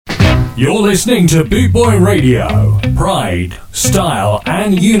You're listening to Boot Boy Radio. Pride, style,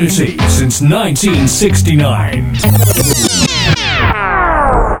 and unity since 1969.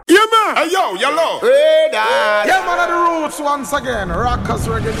 Yeah, man. Hey, yo, yellow. Hey, Dad. Yeah, man, of the roots once again. Rockers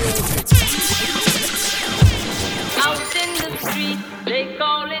reggae music. Out in the street, they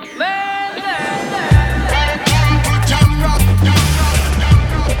call it murder.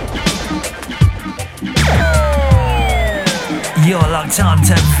 You're locked on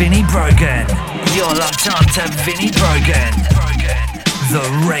to Vinnie Brogan. You're locked on to Vinnie Brogan. The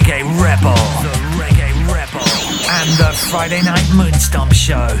Reggae Rebel. The Reggae Rebel. And the Friday Night Moonstomp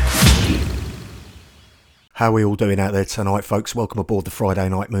Show. How are we all doing out there tonight, folks? Welcome aboard the Friday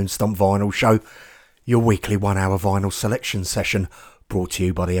Night Moonstomp Vinyl Show, your weekly 1 hour vinyl selection session brought to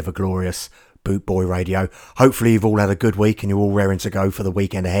you by the ever-glorious Boot Boy Radio. Hopefully you've all had a good week and you're all raring to go for the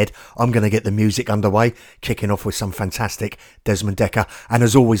weekend ahead. I'm going to get the music underway, kicking off with some fantastic Desmond Dekker. And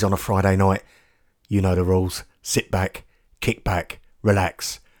as always on a Friday night, you know the rules. Sit back, kick back,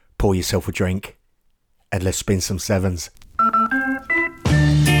 relax, pour yourself a drink, and let's spin some sevens.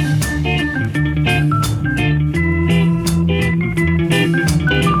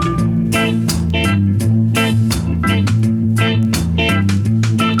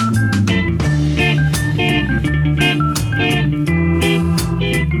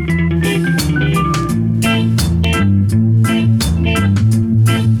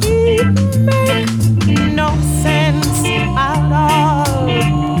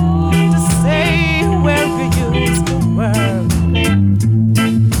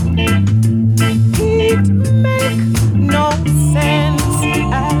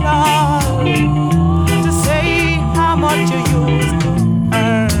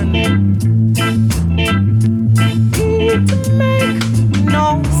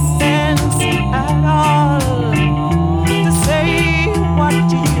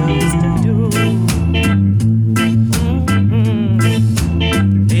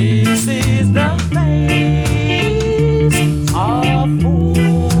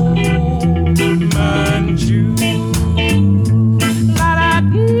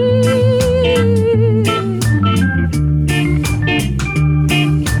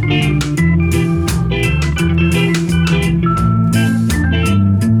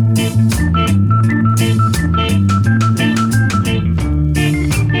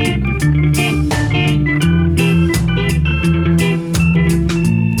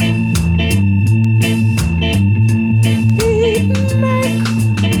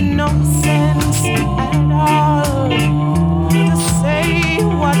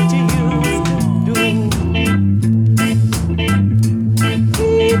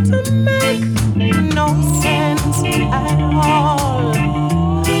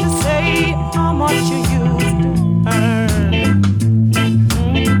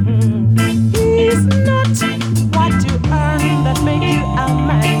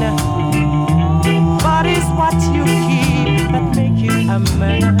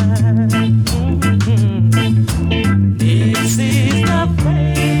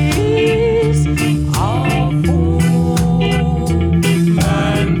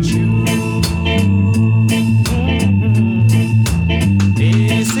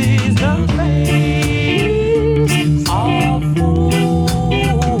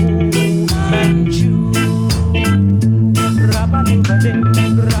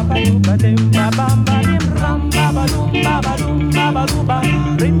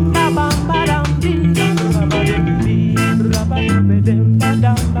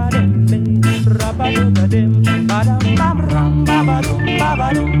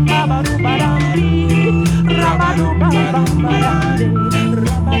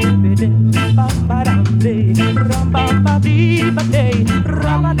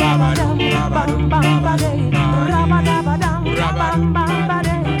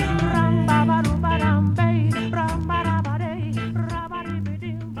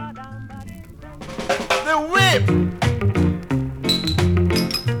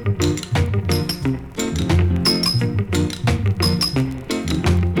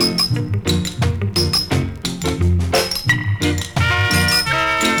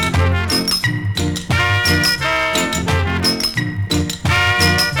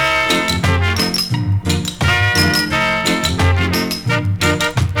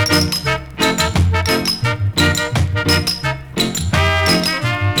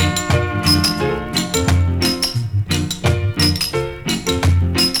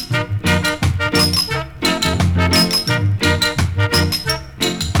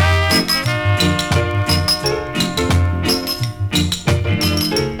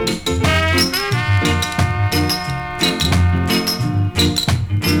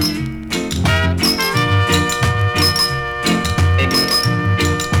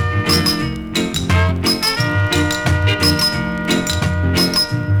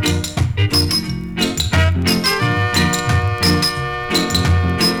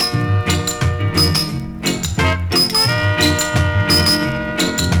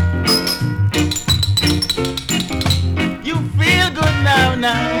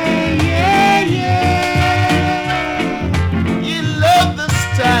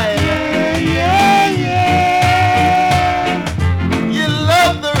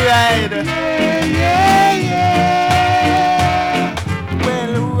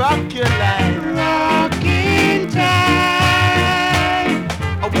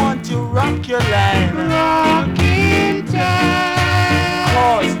 rock your line. Rocking time.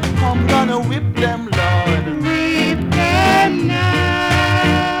 'Cause I'm gonna whip them, Lord. Whip them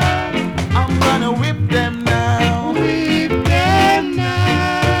now. I'm gonna whip them now. Whip them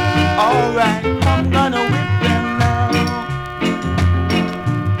now. Alright, I'm gonna whip them now.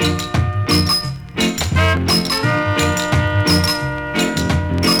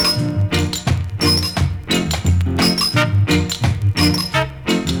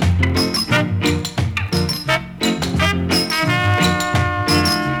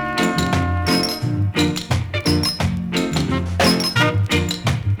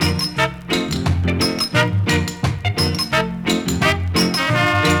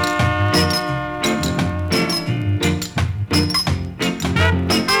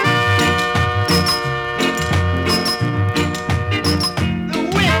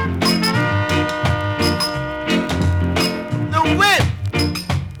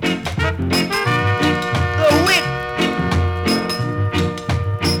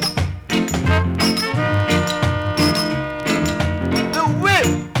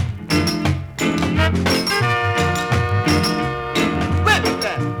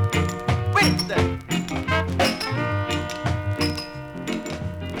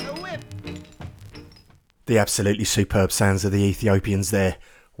 The absolutely superb sounds of the Ethiopians there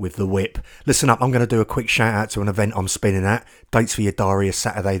with the whip. Listen up, I'm going to do a quick shout out to an event I'm spinning at. Dates for your diary are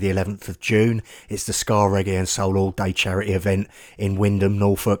Saturday the 11th of June. It's the Ska Reggae and Soul All Day charity event in Wyndham,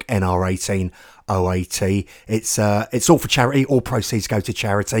 Norfolk, NR18 OAT. It's all for charity, all proceeds go to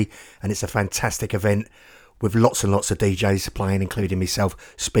charity, and it's a fantastic event with lots and lots of DJs playing, including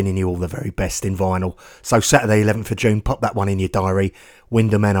myself, spinning you all the very best in vinyl. So Saturday 11th of June, pop that one in your diary,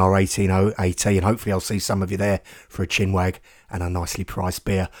 Wyndham NR18 OAT, and hopefully I'll see some of you there for a chinwag and a nicely priced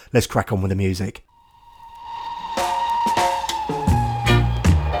beer. Let's crack on with the music.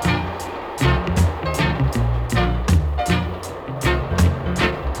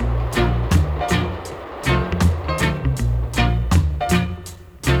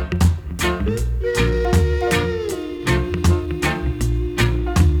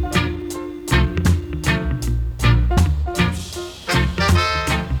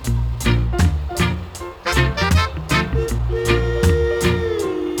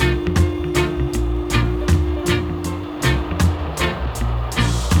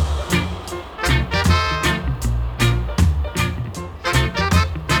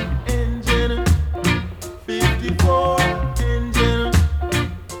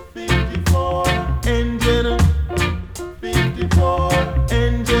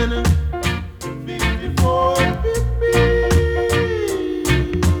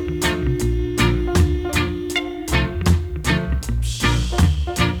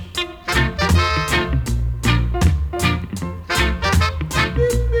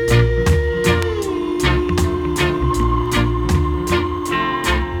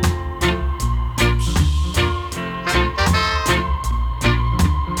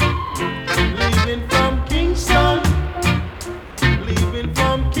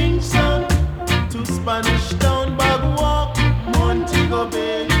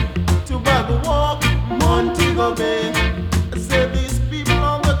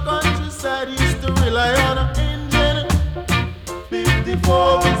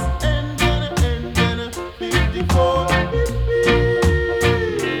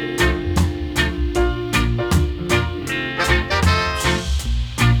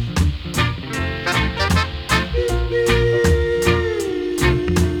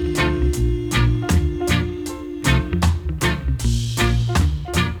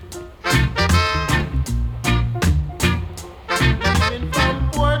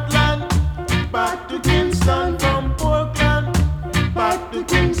 Kingston, from Portland back to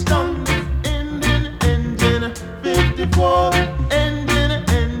Kingston.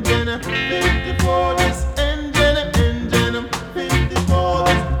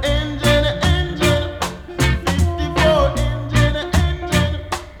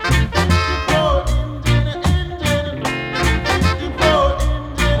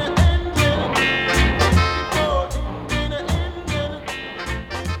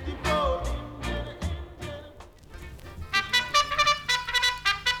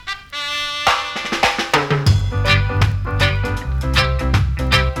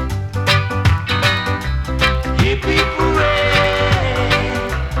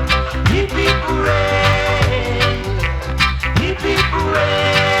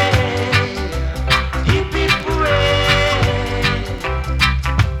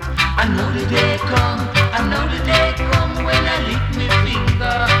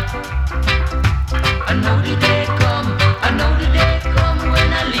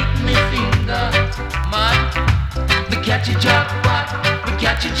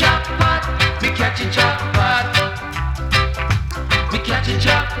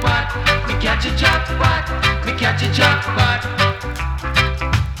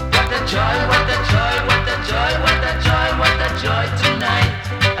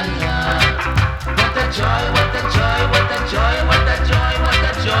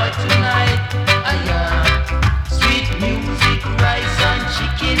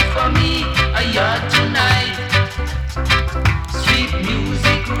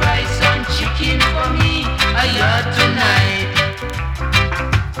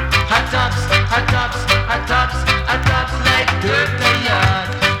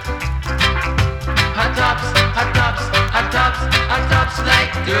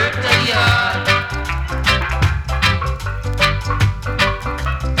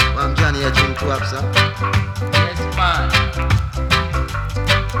 up, sir. Yes, man.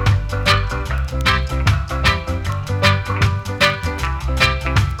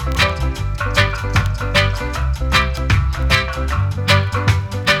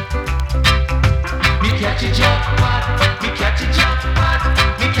 Me catch a jackpot, me catch a jackpot,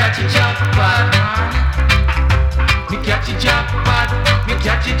 me catch a jackpot. Me catch a jackpot, me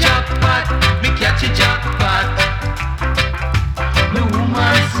catch a jackpot, me catch a jackpot. Me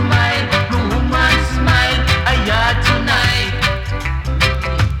woman smile, I had tonight.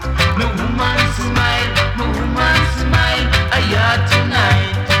 Me woman smile, I had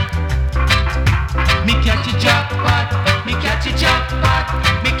tonight. Me catch a jackpot, me catch a jackpot,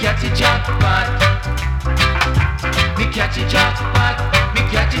 me catch a jackpot. Me catch a jackpot, me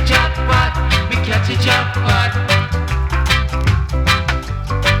catch a jackpot, me catch a jackpot.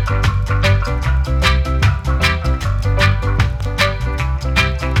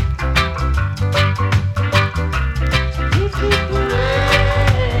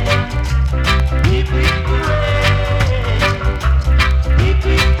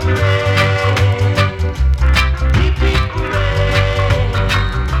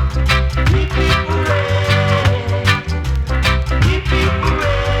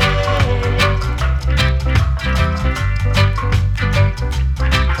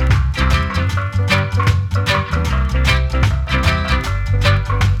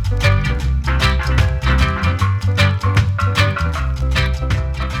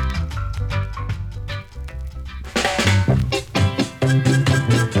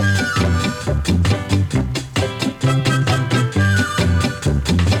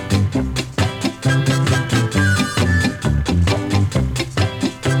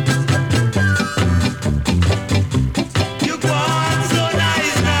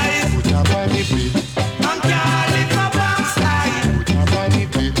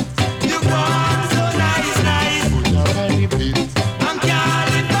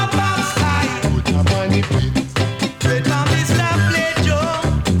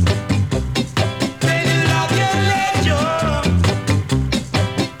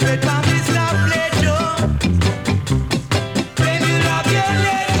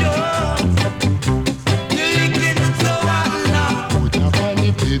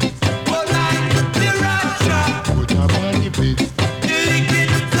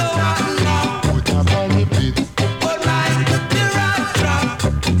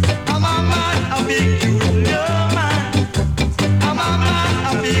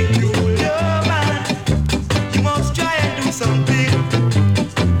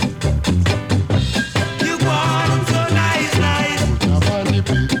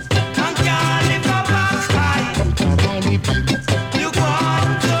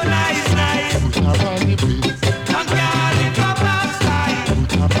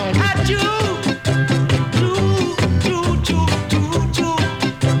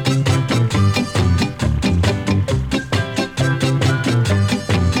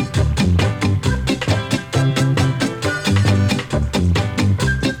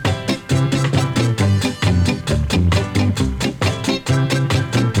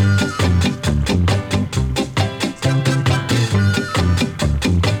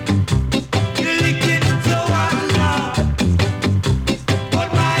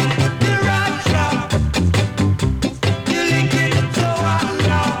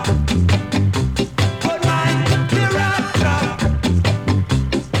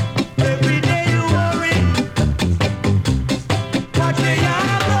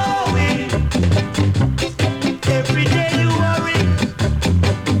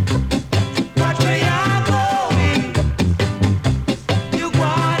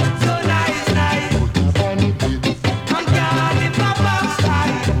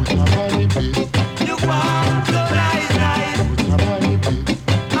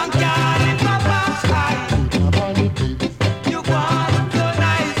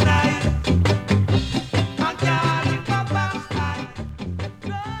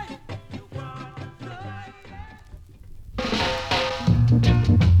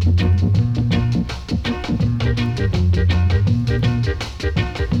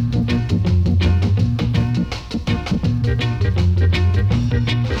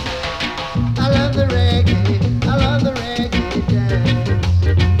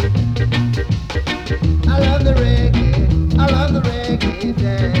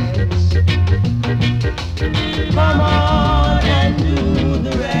 Come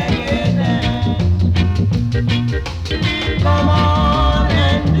on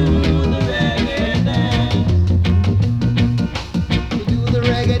and do the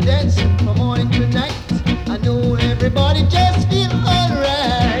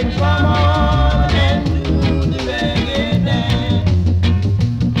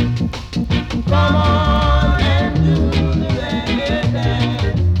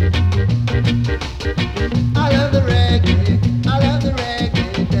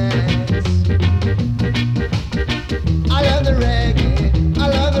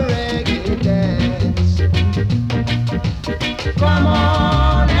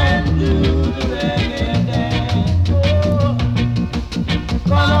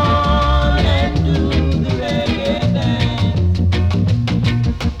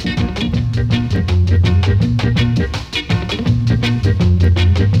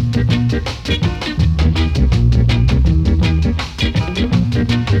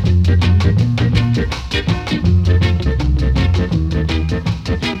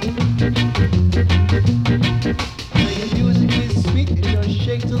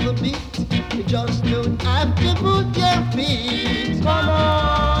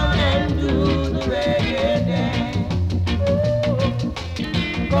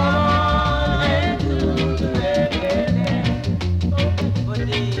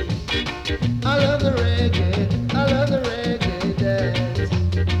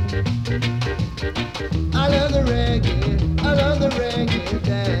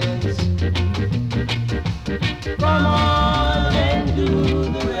dance. Come on and do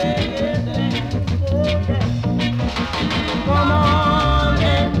the reggae dance. Oh, yeah. Come on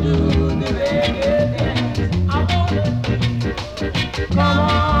and do the reggae dance. I want it. Come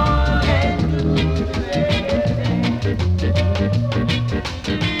on and do the reggae dance.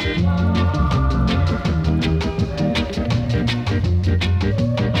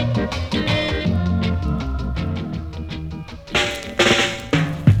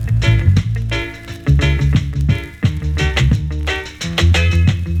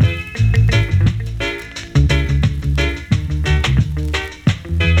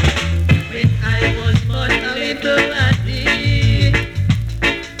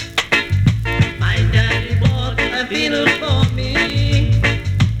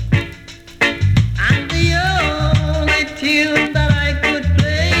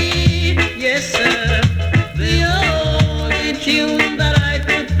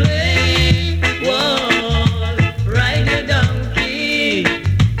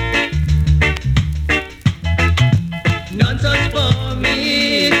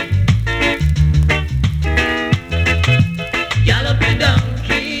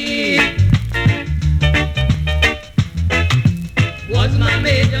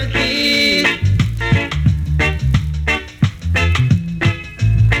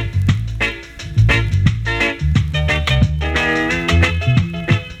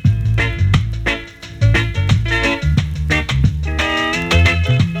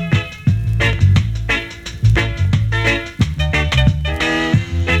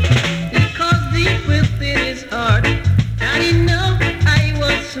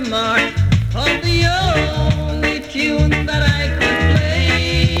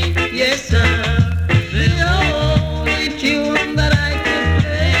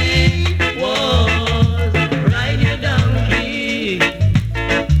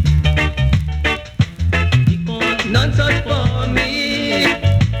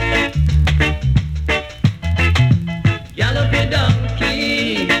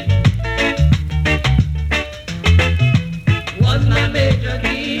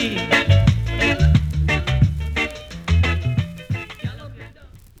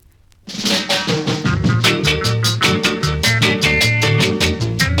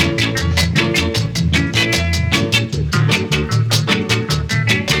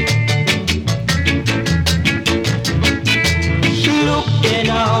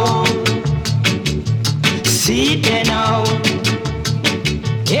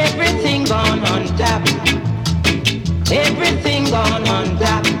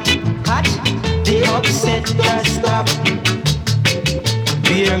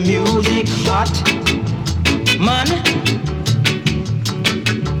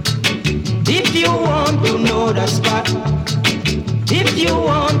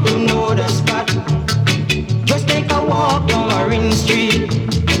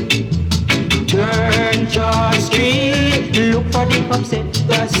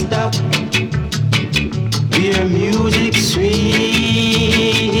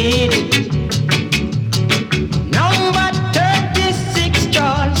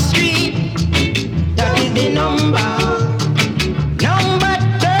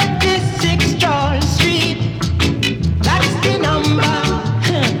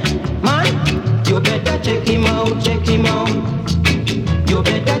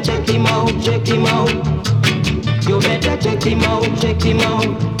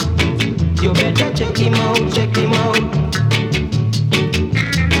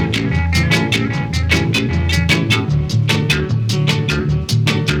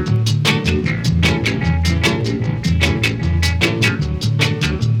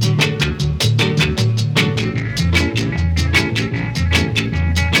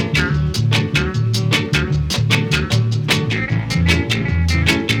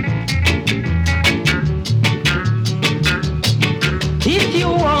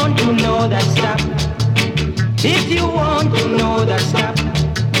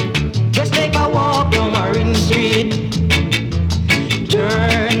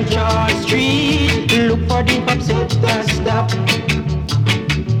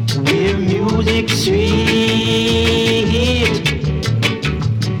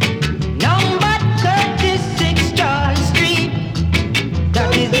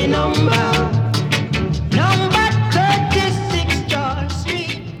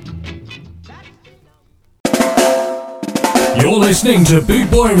 Listening to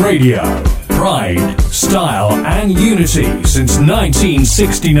Boot Boy Radio. Pride, style, and unity since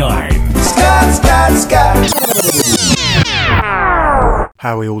 1969. Scat, scat, scat.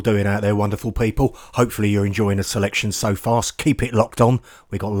 How are we all doing out there, wonderful people? Hopefully you're enjoying the selection so far. Keep it locked on.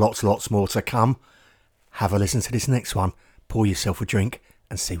 We've got lots more to come. Have a listen to this next one. Pour yourself a drink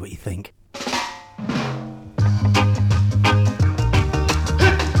and see what you think.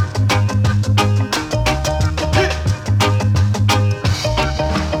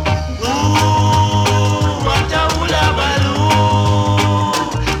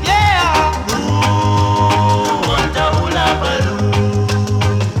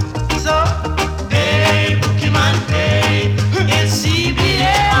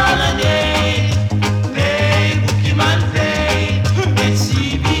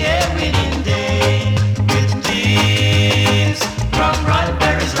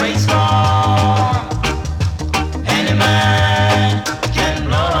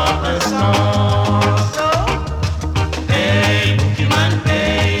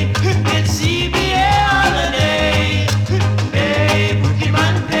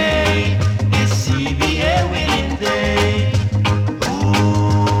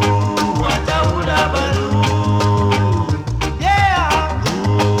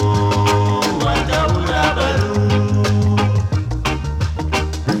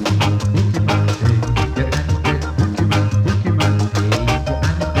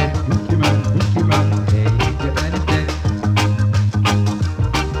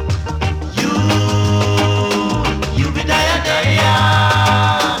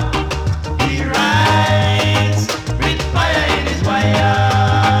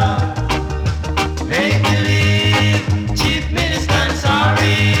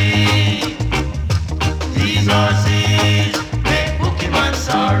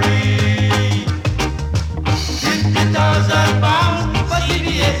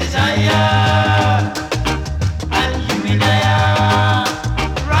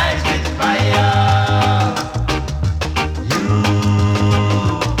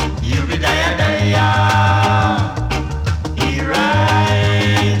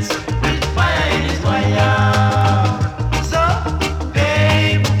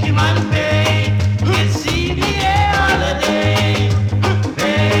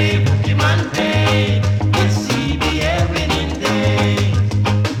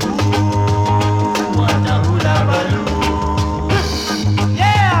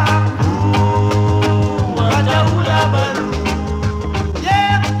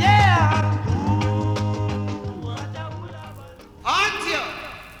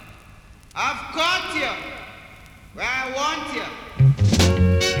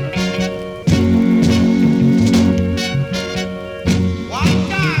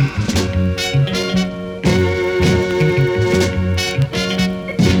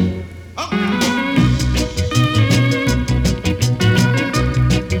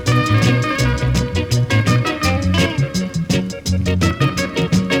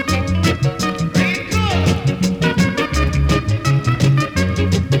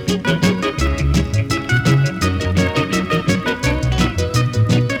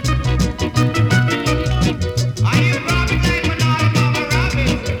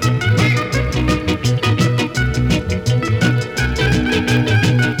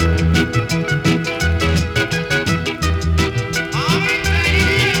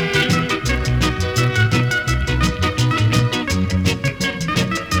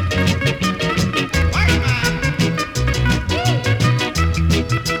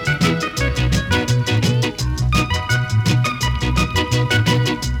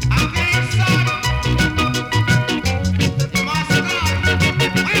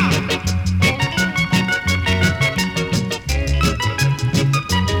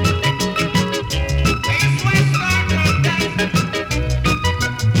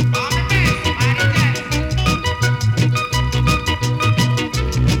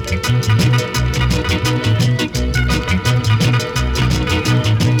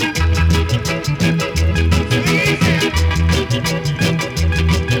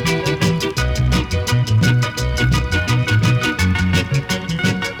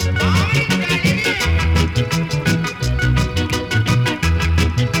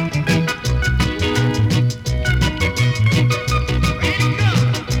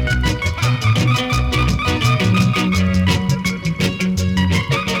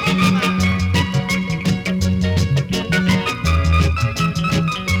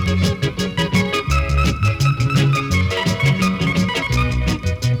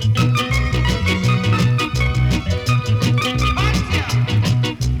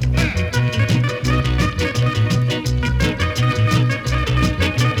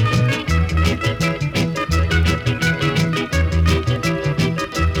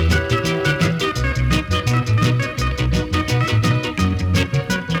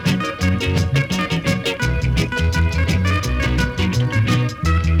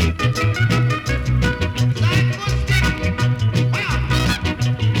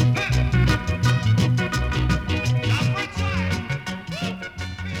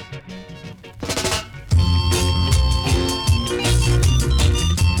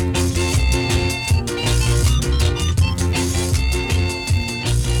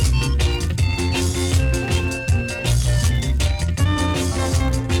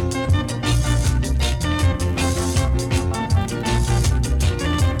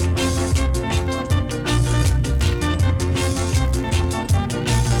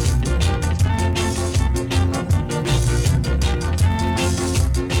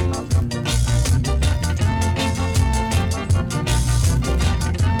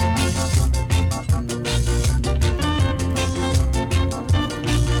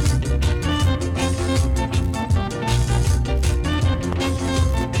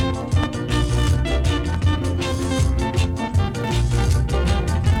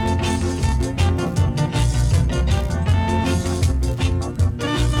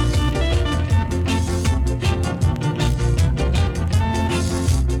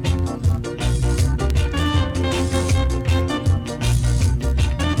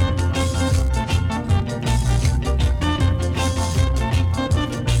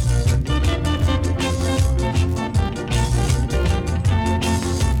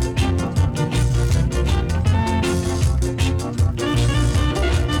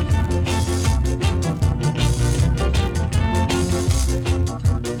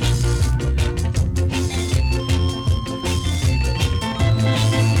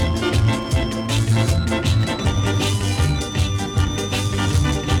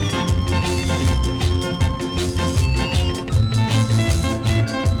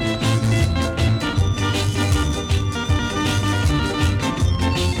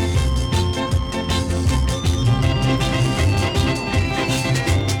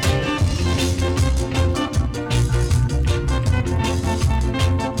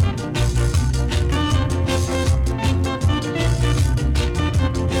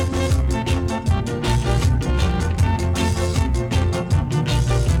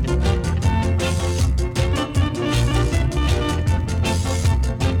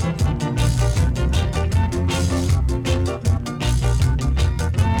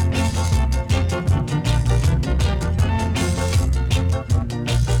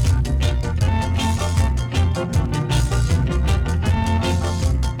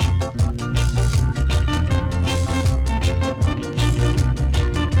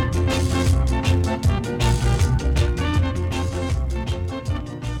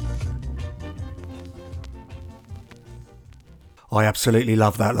 I absolutely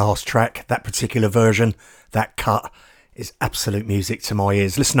love that last track, that particular version, that cut is absolute music to my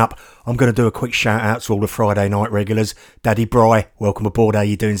ears. Listen up, I'm going to do a quick shout out to all the Friday night regulars. Daddy Bry, welcome aboard, how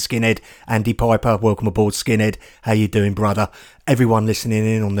you doing Skinhead? Andy Piper, welcome aboard Skinhead, how you doing brother? Everyone listening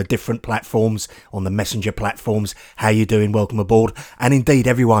in on the different platforms, on the messenger platforms, how you doing? Welcome aboard. And indeed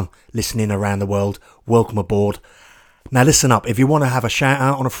everyone listening around the world, welcome aboard. Now listen up, if you want to have a shout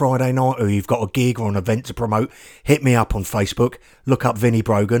out on a Friday night or you've got a gig or an event to promote, hit me up on Facebook, look up Vinnie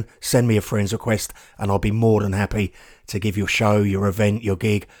Brogan, send me a friend's request and I'll be more than happy to give your show, your event, your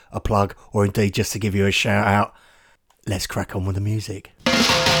gig a plug or indeed just to give you a shout out. Let's crack on with the music.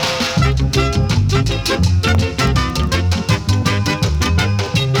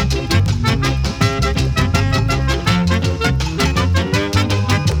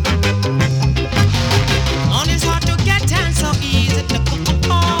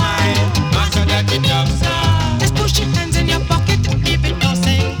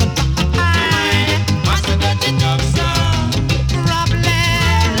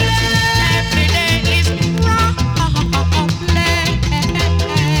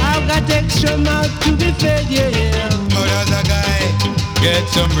 To be fed, yeah, yeah. How does a guy get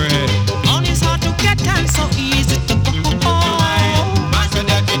some bread? On it's hard to get and so easy to go. Master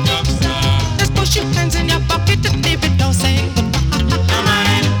that it up, sir. Just push your hands in your pocket and leave it all saying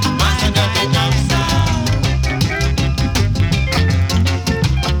Master that it up, sir.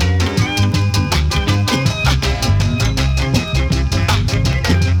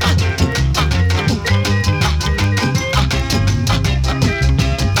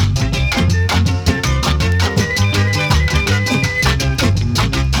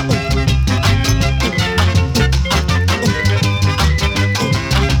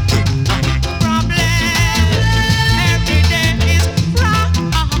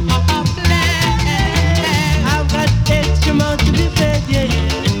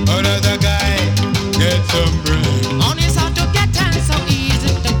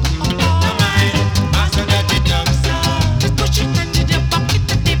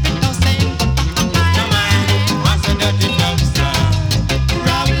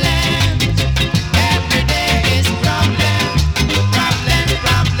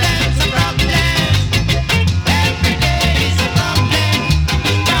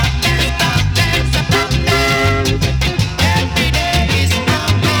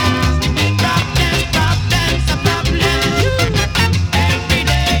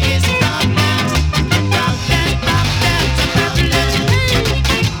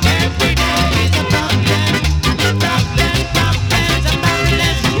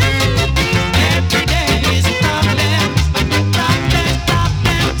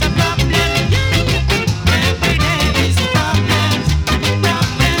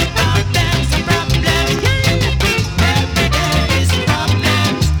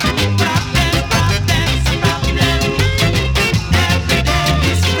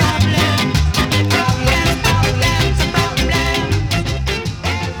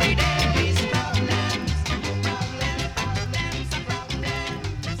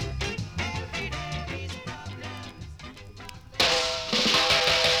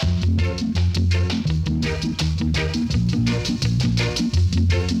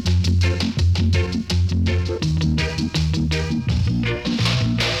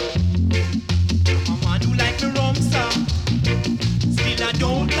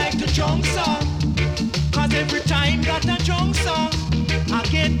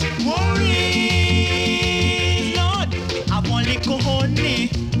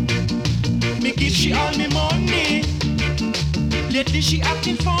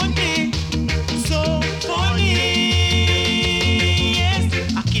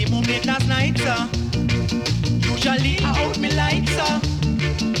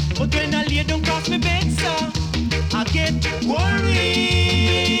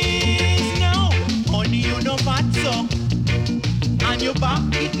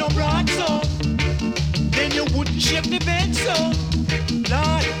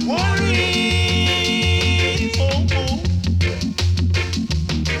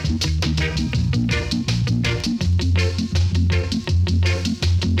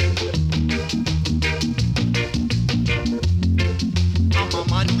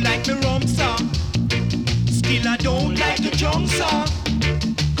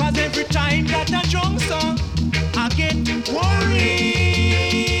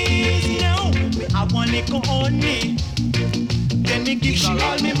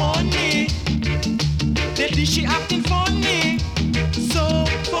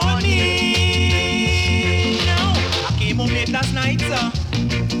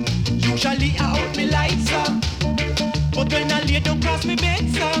 Usually I out me lights up, but when I lay down cross me bed,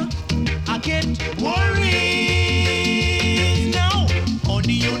 sir, I get worried. Now,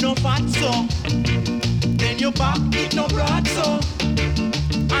 honey, you no fat, so then your back it no broad, so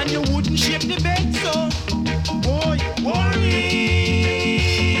and you wouldn't shape the bed, so boy, worries.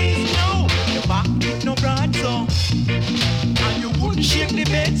 No, your back it no broad, so and you wouldn't shape the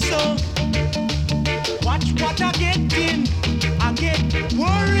bed, so watch what I get in. I get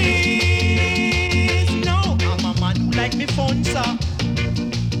worries. No, I'm a man who like me fun, sir.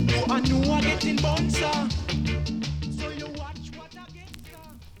 Oh, I know I get in bun, sir. So you watch what I get, sir.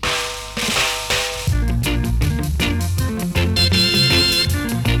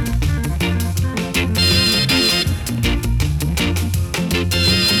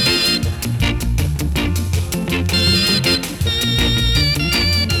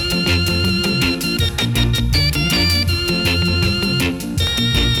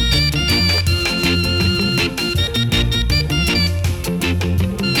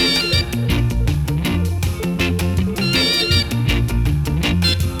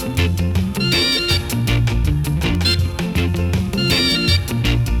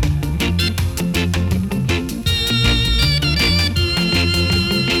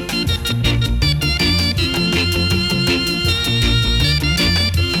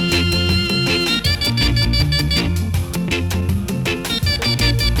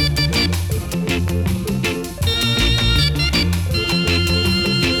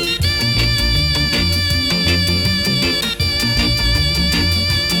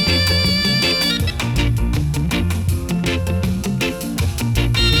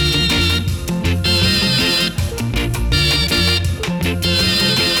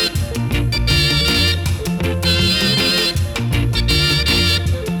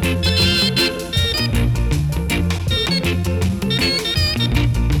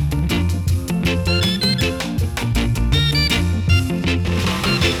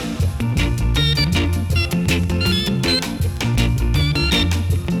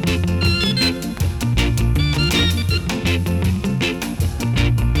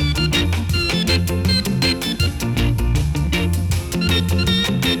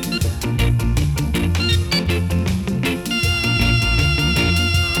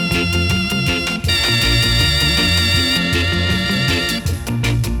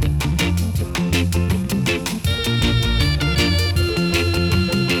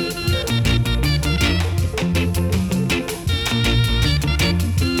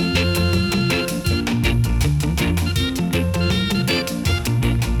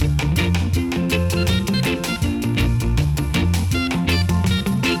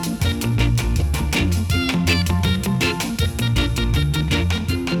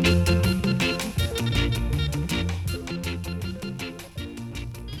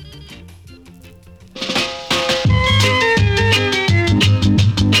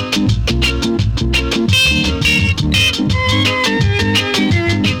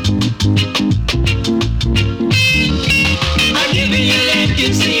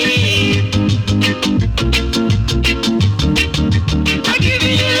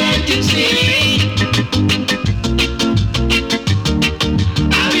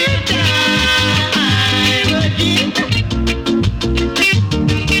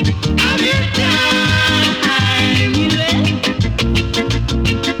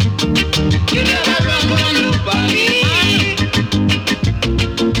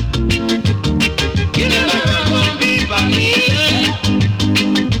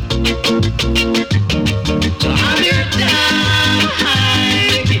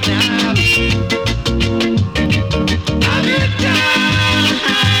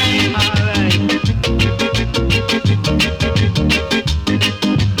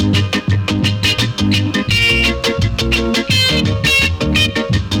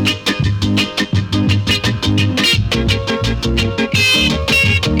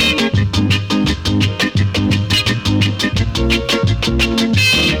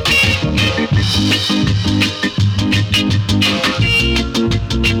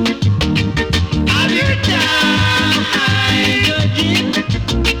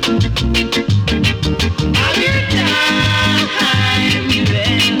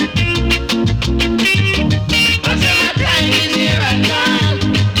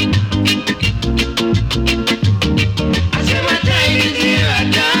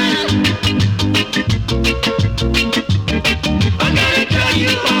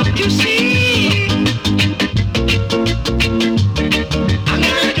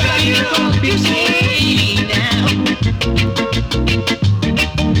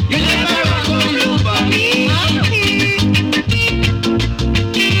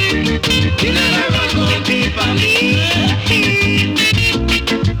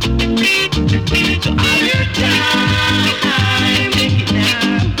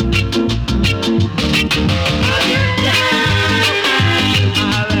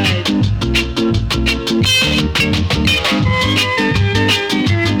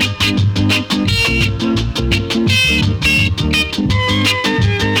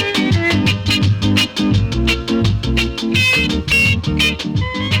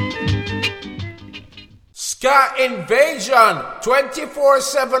 Ska Invasion,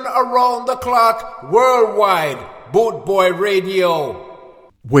 24/7 around the clock, worldwide. Boot Boy Radio.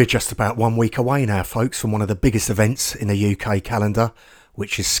 We're just about 1 week away now, folks, from one of the biggest events in the UK calendar,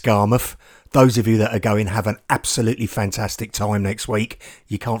 which is Skamouth. Those of you that are going, have an absolutely fantastic time next week.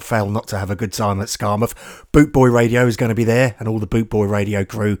 You can't fail not to have a good time at Skamouth. Boot Boy Radio is going to be there, and all the Boot Boy Radio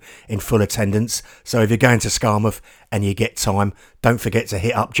crew in full attendance. So if you're going to Skamouth and you get time, don't forget to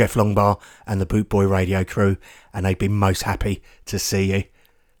hit up Jeff Longbar and the Boot Boy Radio crew, and they'd be most happy to see you.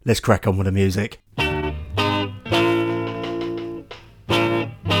 Let's crack on with the music.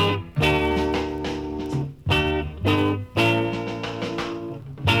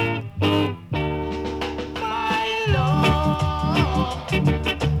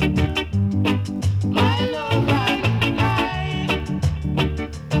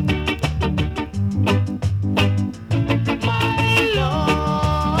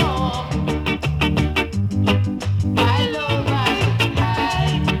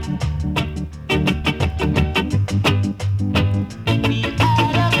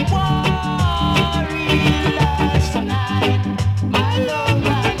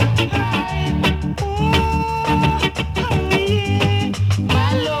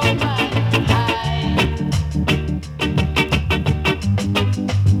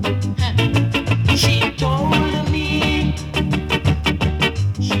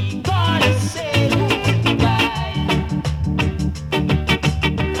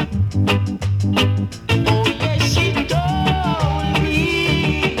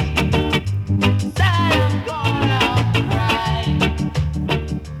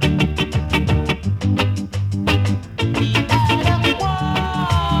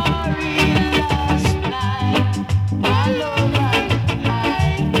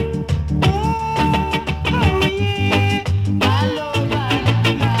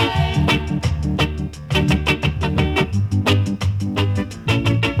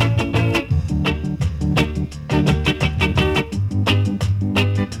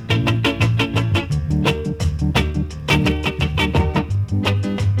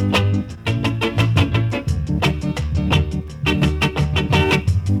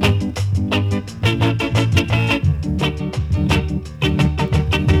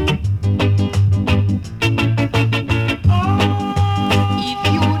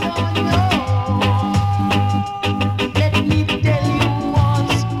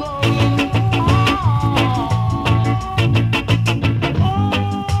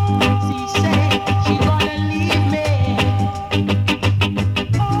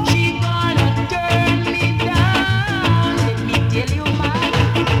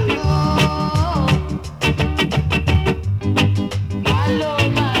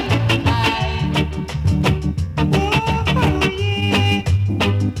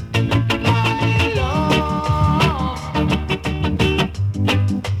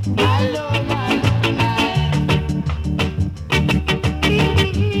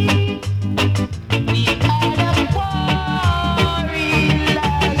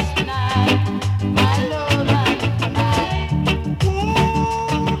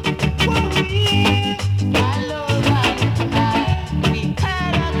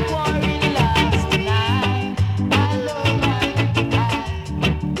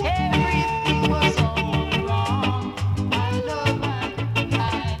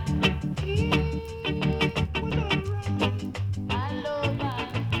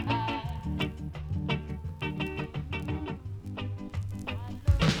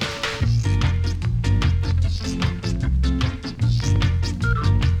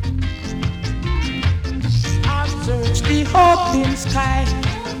 open sky,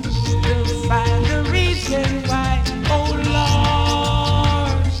 you'll find the reason why. Oh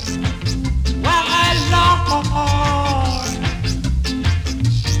Lord, why Lord,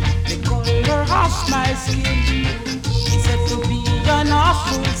 the color of my skin is said to be an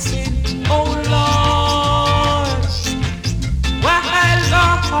awful sin. Oh Lord, why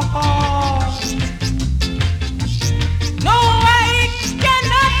Lord, no I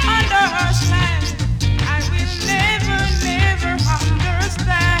cannot understand. I will never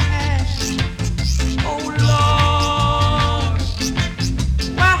understand. Oh Lord,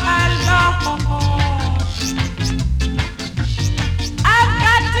 why Lord, I've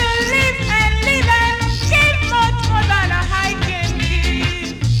got to live and give much more than I can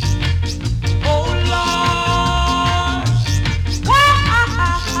give. Oh Lord, why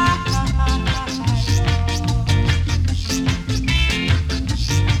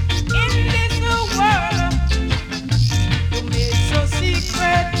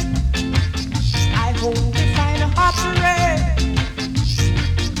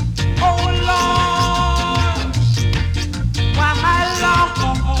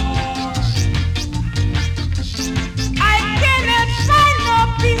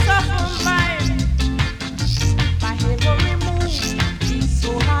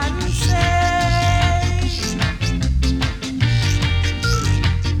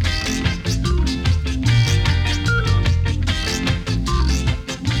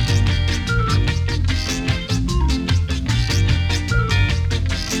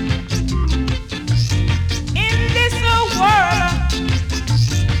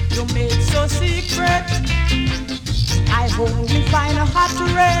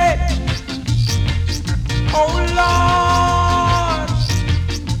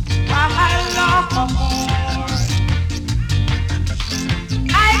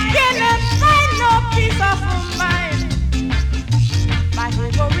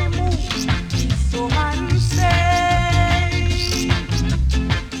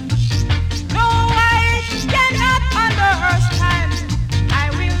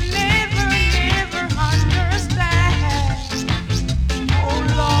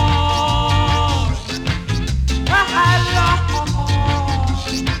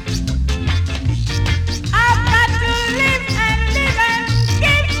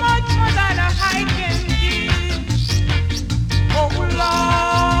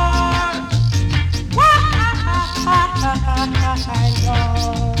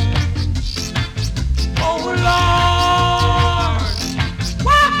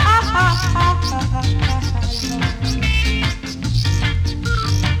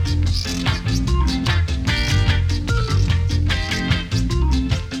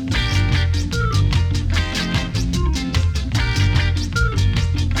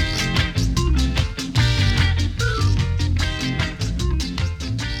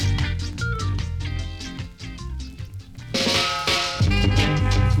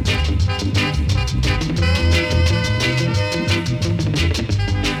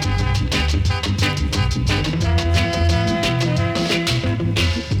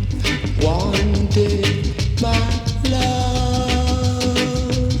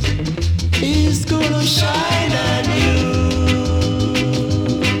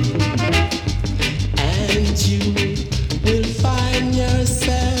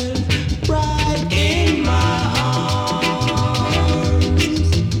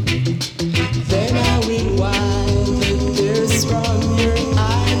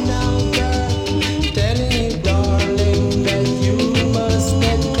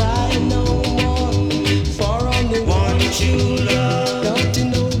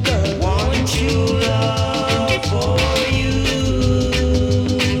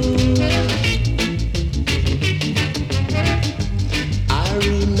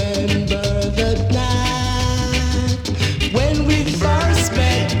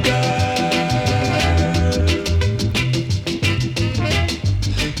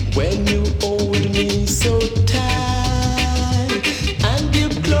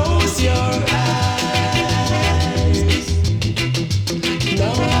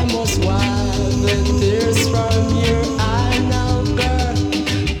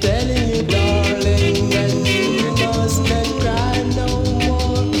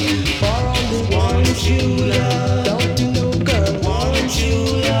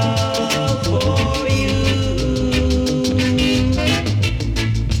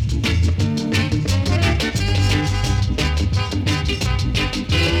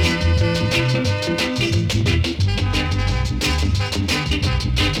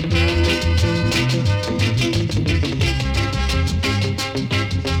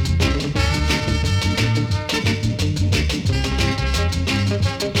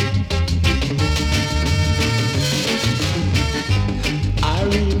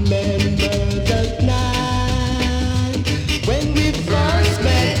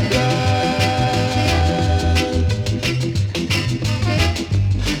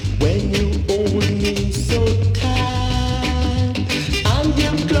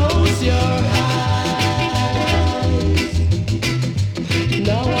and you close your eyes.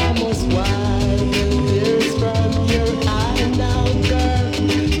 Now I must wipe the tears from your eye now, girl.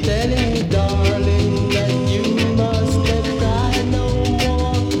 Telling you, darling, that you must not cry no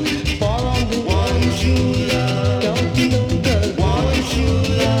more. For I'm the one you love. Don't you know, girl? Want you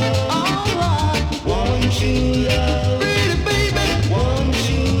love. Alright. Want you love. Pretty baby. Want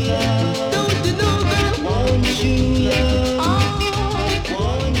you love. Don't you know, girl? Want you love. Oh.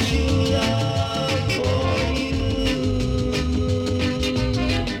 Want you love for you.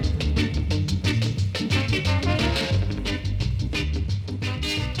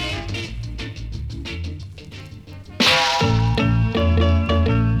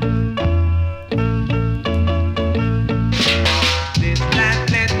 This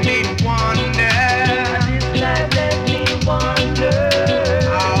life let me wonder. This life let me wonder.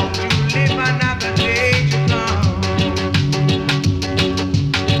 How to live another day to come.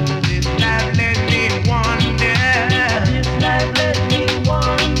 This life let me wonder. This life let me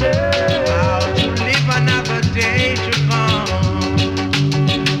wonder. How to live another day to come.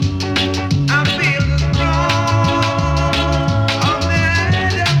 I feel the strong of the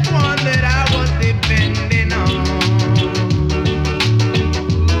hand of one that I was depending on.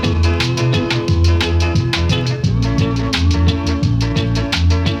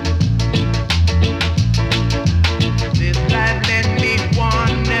 This life let me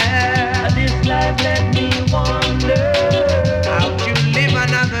wonder. This life let me wonder. How to live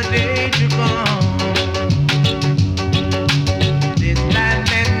another day to come. This life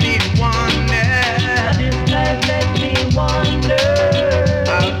let me wonder. This life let me wonder.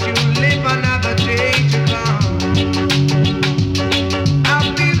 How to live another day to come.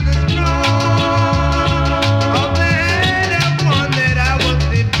 I feel the strong of the hand of one that I was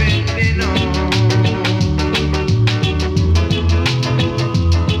depending on.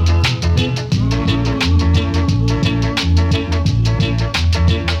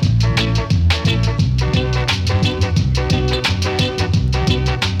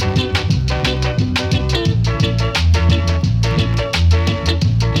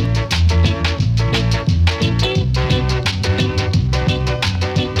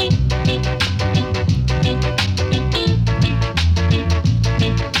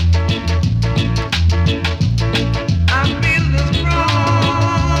 I feel the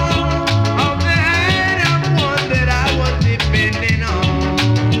strong of the hand of one that I was depending on.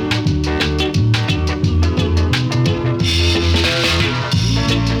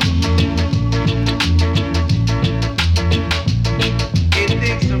 It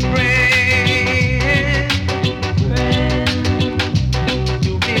takes a friend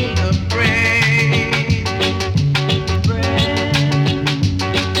to build a friend.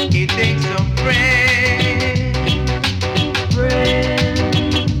 It takes a friend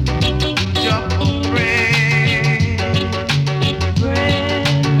to jump a friend.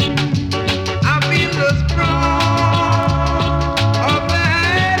 I feel the strong of the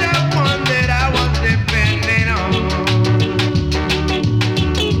hand of one that I was depending on.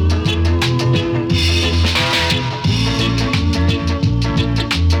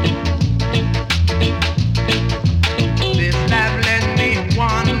 This life let me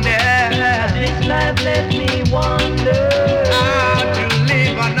wonder. This life let me wonder. How to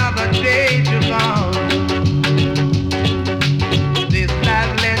live another day to come. This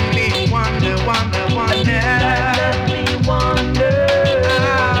life let me wonder, wonder, wonder. Let me wonder.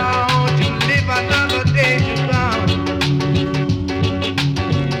 How to live another day to come.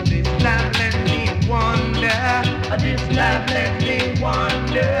 This life let me wonder. This life let me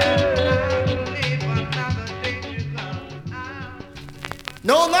wonder. How to live another day to come.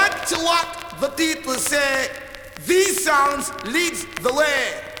 No matter what the people say, these sounds leads the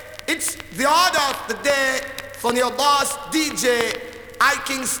way. It's the order of the day from your boss DJ, I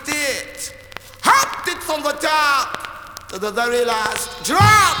King State. Hopped it from the top to the very last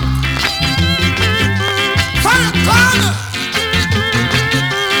drop. Fire corner.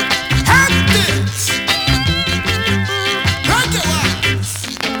 Hopped it.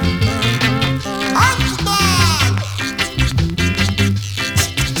 Regulars. Uncle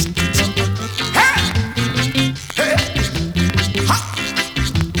Hey. Hey. Ha.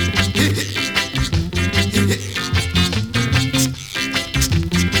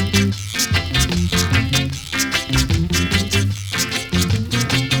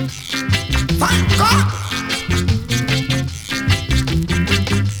 Fire corner.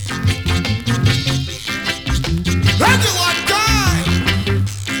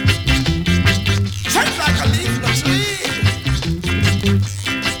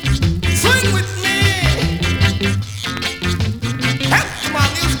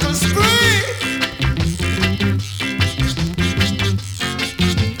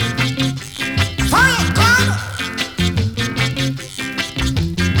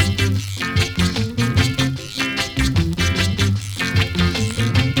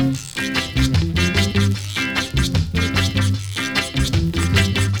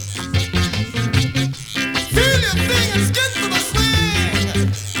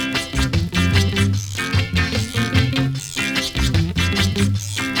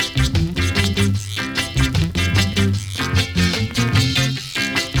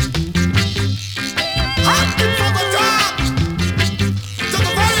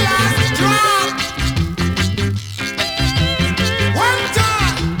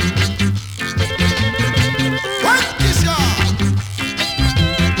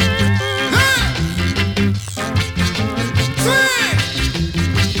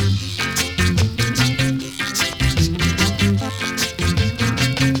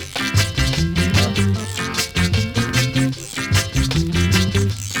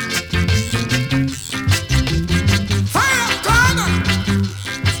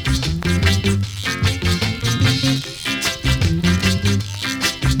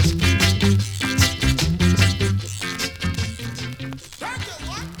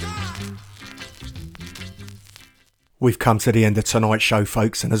 We've come to the end of tonight's show,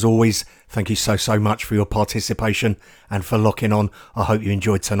 folks, and as always, thank you so much for your participation and for locking on. I hope you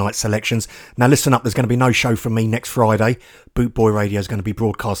enjoyed tonight's selections. Now listen up, there's going to be no show from me next Friday. Bootboy Radio is going to be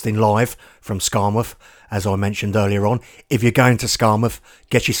broadcasting live from Skarmouth, as I mentioned earlier on. If you're going to Skarmouth,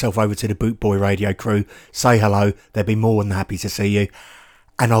 get yourself over to the Bootboy Radio crew, say hello, they'll be more than happy to see you.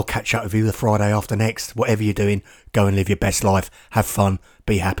 And I'll catch up with you the Friday after next. Whatever you're doing, go and live your best life, have fun,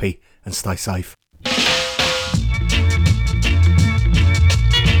 be happy and stay safe.